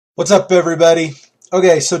What's up, everybody?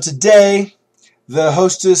 Okay, so today the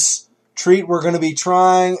Hostess treat we're going to be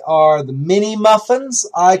trying are the mini muffins.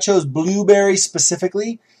 I chose blueberry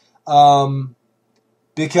specifically because,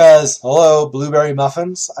 hello, blueberry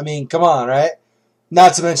muffins. I mean, come on, right?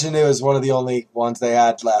 Not to mention it was one of the only ones they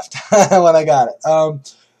had left when I got it.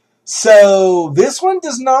 So this one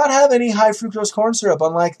does not have any high fructose corn syrup,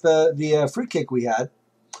 unlike the fruitcake we had.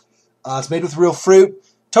 It's made with real fruit.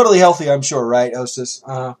 Totally healthy, I'm sure, right, Hostess?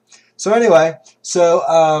 So anyway,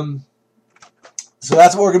 so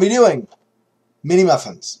that's what we're going to be doing. Mini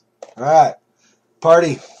muffins. All right.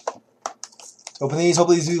 Party. Open these.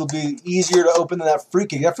 Hopefully these will be easier to open than that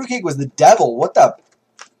fruitcake. That fruitcake was the devil. What the?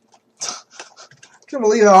 I can't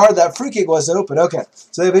believe how hard that fruitcake was to open. Okay.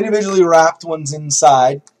 So they have individually wrapped ones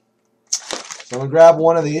inside. So I'm going to grab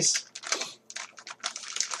one of these.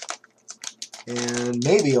 And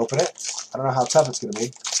maybe open it. I don't know how tough it's going to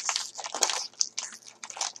be.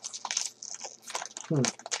 A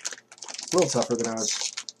little tougher than I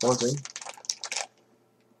was wanting.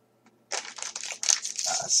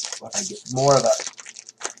 That's what I get more of it.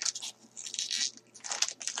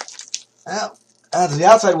 Well, the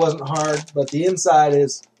outside wasn't hard, but the inside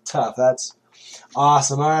is tough. That's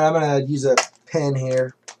awesome. All right, I'm going to use a pen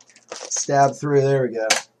here. Stab through. There we go.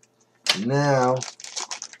 Now,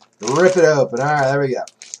 rip it open. All right, there we go.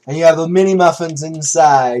 And you have the mini muffins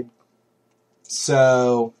inside.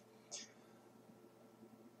 So,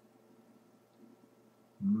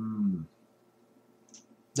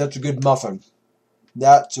 that's a good muffin.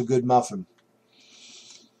 That's a good muffin.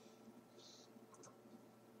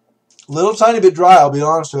 A little tiny bit dry, I'll be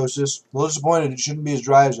honest, Hostess. A little disappointed it shouldn't be as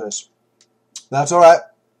dry as this. That's alright.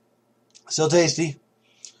 Still tasty.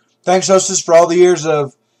 Thanks, Hostess, for all the years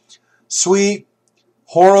of sweet,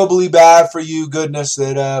 horribly bad for you goodness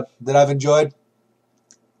that I've enjoyed.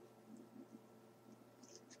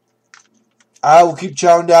 I will keep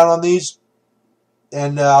chowing down on these,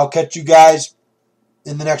 and I'll catch you guys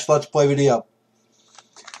in the next Let's Play video.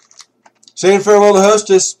 Saying farewell to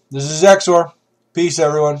Hostess. This is Xexor. Peace,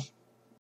 everyone.